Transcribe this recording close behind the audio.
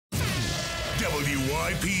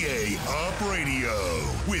WYPA Up Radio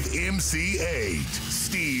with MC8.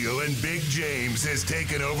 Steele and Big James has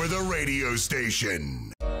taken over the radio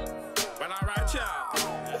station. Well, all right, y'all.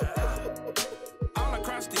 All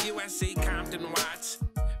across the USC, Compton, Watts,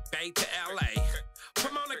 Bay to LA,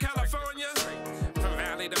 Pomona, California, from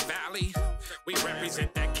valley to valley, we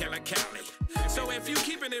represent that killer Cali. So if you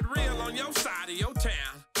keeping it real on your side of your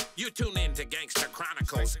town, you tune in to Gangster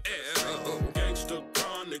Chronicles. Gangster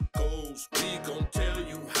Chronicles, we gon' tell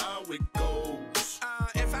you how it goes.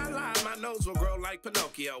 If I lie, my nose will grow like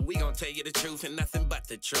Pinocchio. We gon' tell you the truth and nothing but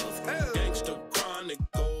the truth. Gangster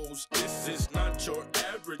Chronicles, this is not your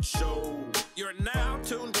average show. You're now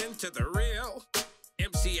tuned into the real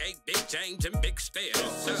MC8, Big James, and Big Steele.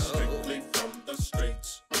 This is strictly from the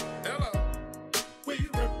streets. Hello. We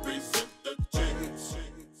represent the James.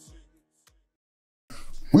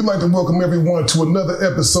 We'd like to welcome everyone to another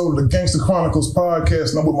episode of the Gangster Chronicles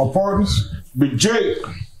podcast. And I'm with my partners, Big J.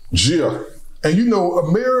 Gia. And you know,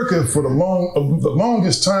 America for the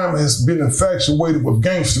longest time has been infatuated with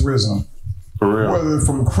gangsterism. For real. Whether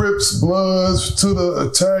from Crips, Bloods, to the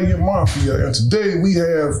Italian Mafia. And today we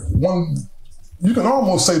have one, you can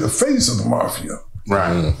almost say the face of the Mafia.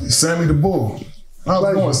 Right. Sammy the Bull. How's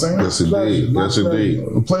it going, Sam? Yes, indeed. Yes, indeed.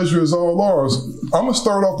 The pleasure is all ours. I'm going to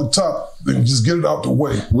start off the top and just get it out the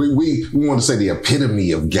way. We want to say the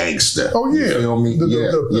epitome of gangster. Oh, yeah. You feel me? The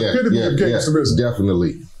epitome of gangsterism.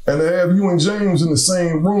 Definitely. And to have you and James in the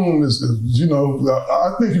same room is, you know,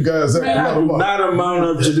 I think you guys act Man, I do not amount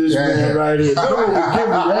up to this man right here. No,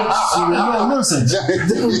 listen.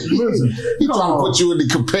 He trying to put you in the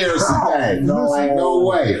comparison thing. No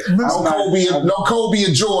way. No Kobe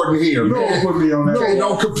and Jordan here. Don't put me on that.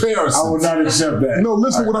 No comparison. I will not accept that. No,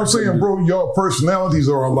 listen to what I'm saying, bro. Your personalities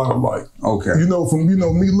are a lot alike. Okay. You know, from, me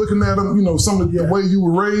looking at them, some of the way you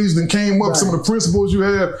were raised and came up, some of the principles you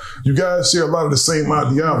have, you guys share a lot of the same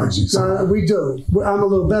ideology. We do. I'm a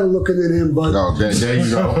little better looking than him, but... Oh, there you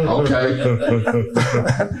go. Okay.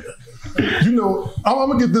 I'm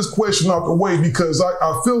going to get this question out the way because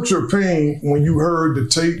I felt your pain when you heard the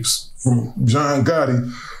tapes from John Gotti.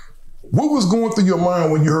 What was going through your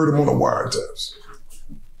mind when you heard him on the wiretaps?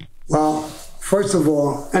 Well, first of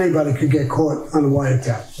all, anybody could get caught on a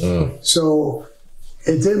wiretap. So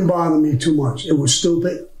it didn't bother me too much. It was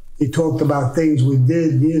stupid. He talked about things we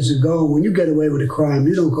did years ago. When you get away with a crime,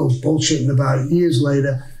 you don't go bullshitting about it years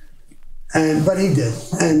later. But he did,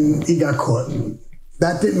 and he got caught.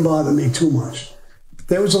 That didn't bother me too much.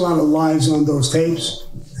 There was a lot of lies on those tapes,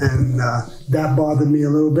 and that bothered me a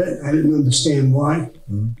little bit. I didn't understand why.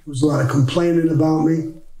 There was a lot of complaining about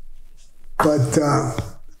me. But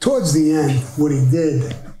towards the end, what he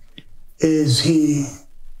did is he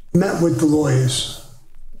met with the lawyers.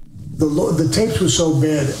 The tapes were so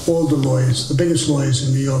bad, all the lawyers, the biggest lawyers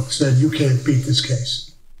in New York said, you can't beat this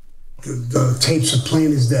case. The tapes are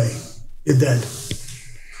plain as day. You're dead.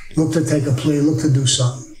 Look to take a plea, look to do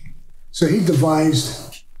something. So he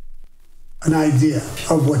devised an idea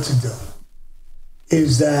of what to do.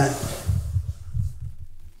 Is that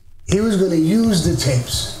he was going to use the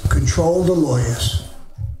tapes, control the lawyers,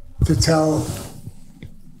 to tell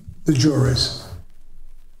the jurors,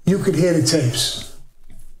 you could hear the tapes.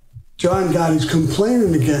 John Gotti's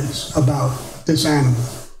complaining about this animal.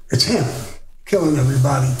 It's him, killing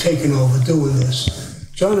everybody, taking over, doing this.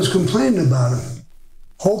 John is complaining about him,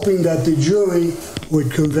 hoping that the jury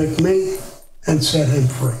would convict me and set him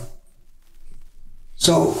free.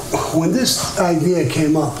 So when this idea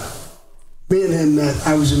came up, me and him met.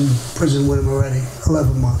 I was in prison with him already,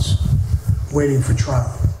 11 months, waiting for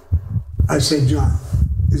trial. I said, John,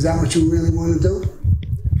 is that what you really want to do?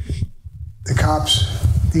 The cops,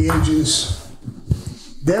 the agents,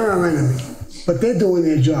 they're our enemy, but they're doing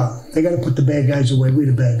their job. They got to put the bad guys away. We're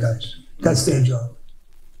the bad guys. That's their job.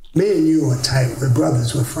 Me and you are tight. We're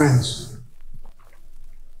brothers. We're friends.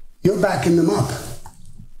 You're backing them up.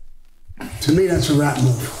 To me, that's a rat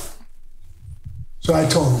move. So I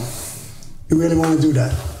told him, you really want to do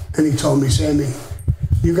that? And he told me, Sammy,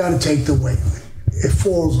 you got to take the weight. It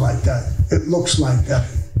falls like that. It looks like that.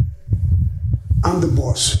 I'm the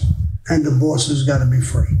boss. And the boss has got to be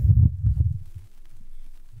free.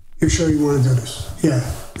 You sure you want to do this? Yeah.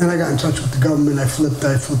 And I got in touch with the government. I flipped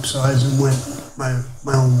sides and went my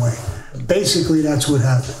own way. Basically, that's what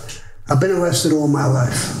happened. I've been arrested all my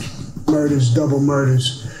life. Murders, double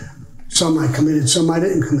murders. Some I committed, some I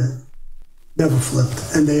didn't commit. Never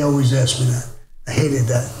flipped. And they always asked me that. I hated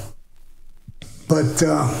that. But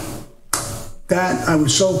that, I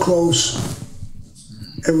was so close.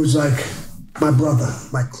 It was like my brother,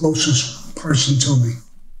 my closest person to me,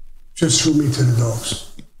 just threw me to the dogs.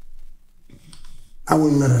 I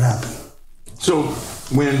wouldn't let it happen. So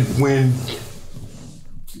when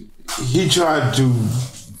he tried to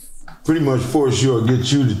pretty much force you or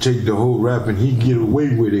get you to take the whole rap and he get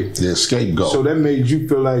away with it. Yeah, scapegoat. So that made you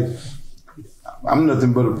feel like I'm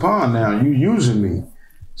nothing but a pawn now. You using me.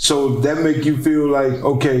 So that make you feel like,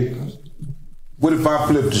 okay, what if I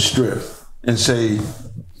flip the strip and say,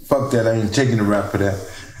 fuck that, I ain't taking the rap for that.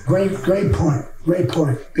 Great point.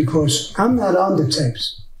 Because I'm not on the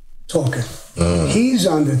tapes talking. He's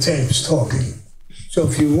on the tapes talking. So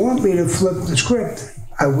if you want me to flip the script,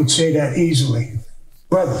 I would say that easily.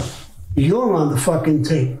 Brother, you're on the fucking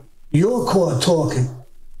tape. You're caught talking.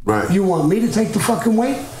 Right. You want me to take the fucking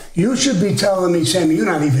weight? You should be telling me, Sammy, you're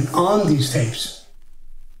not even on these tapes.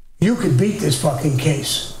 You could beat this fucking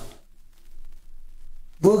case.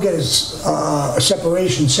 We'll get a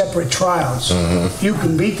separation, separate trials. You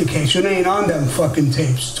can beat the case. You ain't on them fucking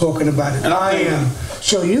tapes talking about it. And I am.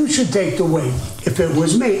 So you should take the weight. If it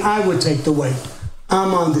was me, I would take the weight.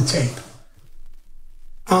 I'm on the tape.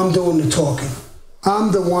 I'm doing the talking.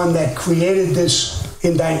 I'm the one that created this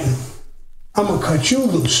indictment. I'm gonna cut you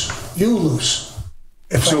loose. You loose.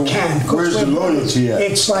 If I can. Where's the loyalty at?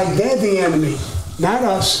 It's like they're the enemy, not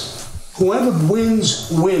us. Whoever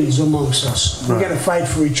wins, wins amongst us. Right. We gotta fight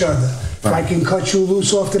for each other. Right. If I can cut you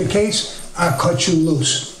loose off to the case, I'll cut you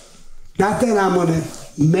loose. Not that I'm gonna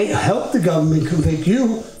help the government convict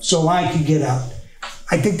you so I can get out.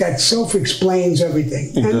 I think that self-explains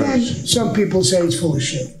everything. Then some people say it's full of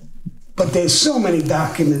shit. But there's so many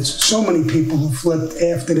documents, so many people who flipped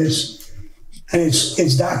after this, and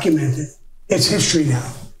it's documented. It's history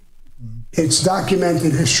now. It's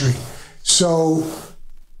documented history. So,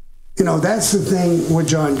 you know, that's the thing with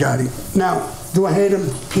John Gotti. Now, do I hate him?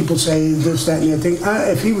 People say this, that, and the other thing.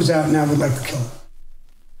 If he was out now, I would like to kill him.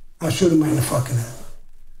 I'll shoot him right in the fucking head.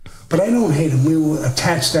 But I don't hate him. We were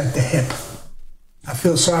attached at the hip. I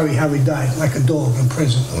feel sorry how he died, like a dog in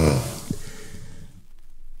prison.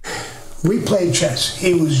 We played chess.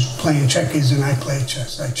 He was playing checkers and I played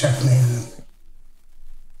chess. I checkmated him.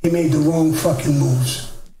 He made the wrong fucking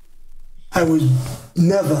moves. I was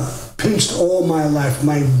never pinched all my life.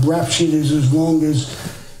 My rap sheet is as long as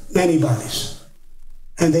anybody's.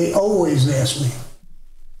 And they always ask me,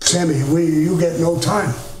 Sammy, you get no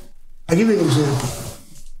time. I'll give you an example.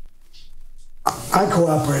 I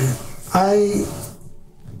cooperated. I've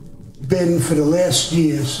been for the last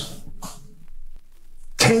years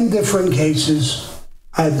 10 different cases.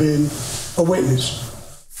 I've been a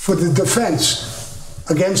witness for the defense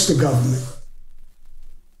against the government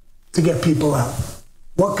to get people out.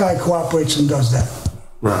 What guy cooperates and does that?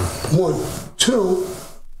 Right. 1. 2,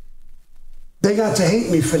 they got to hate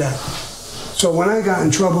me for that. So when I got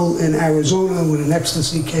in trouble in Arizona with an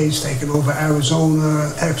ecstasy case, taking over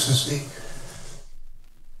Arizona, ecstasy,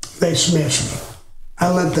 they smashed me.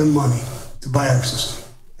 I lent them money to buy ecstasy,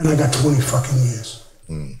 and I got 20 fucking years.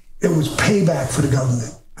 It was payback for the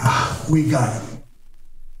government. We got him.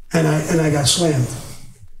 And I got slammed.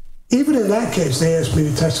 Even in that case, they asked me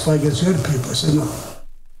to testify against the other people. I said, no,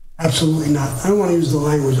 absolutely not. I don't want to use the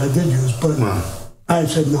language I did use, but I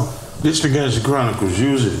said no. This against the Chronicles,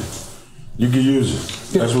 use it. You can use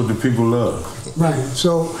it. That's what the people love. Right,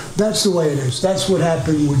 so that's the way it is. That's what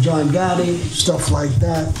happened with John Gotti, stuff like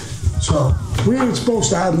that. So we ain't supposed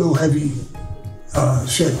to have no heavy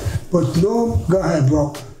shit. But Norm, go ahead,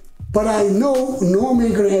 bro. But I know Norm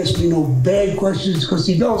ain't gonna ask me no bad questions because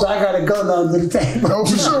he knows I got a gun under the table. Oh,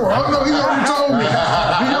 for sure. I know he already told me.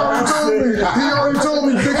 He already told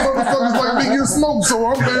me big motherfuckers like me get smoked, so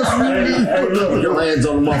I'm asking you. Hey, look, your hands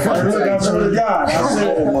on the motherfucker. Look, I told the guy.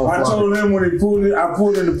 I told him when he pulled it, I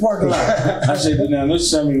pulled in the parking lot. I said, now, this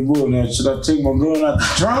Sammy the Bull, now, should I take my gun out the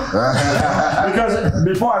trunk? Because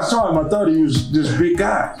before I saw him, I thought he was this big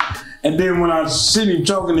guy. And then when I see him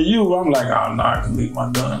talking to you, I'm like, oh no, I can leave my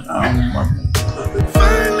gun. I don't need my gun.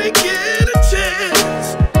 Finally get a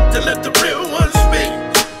chance to let the real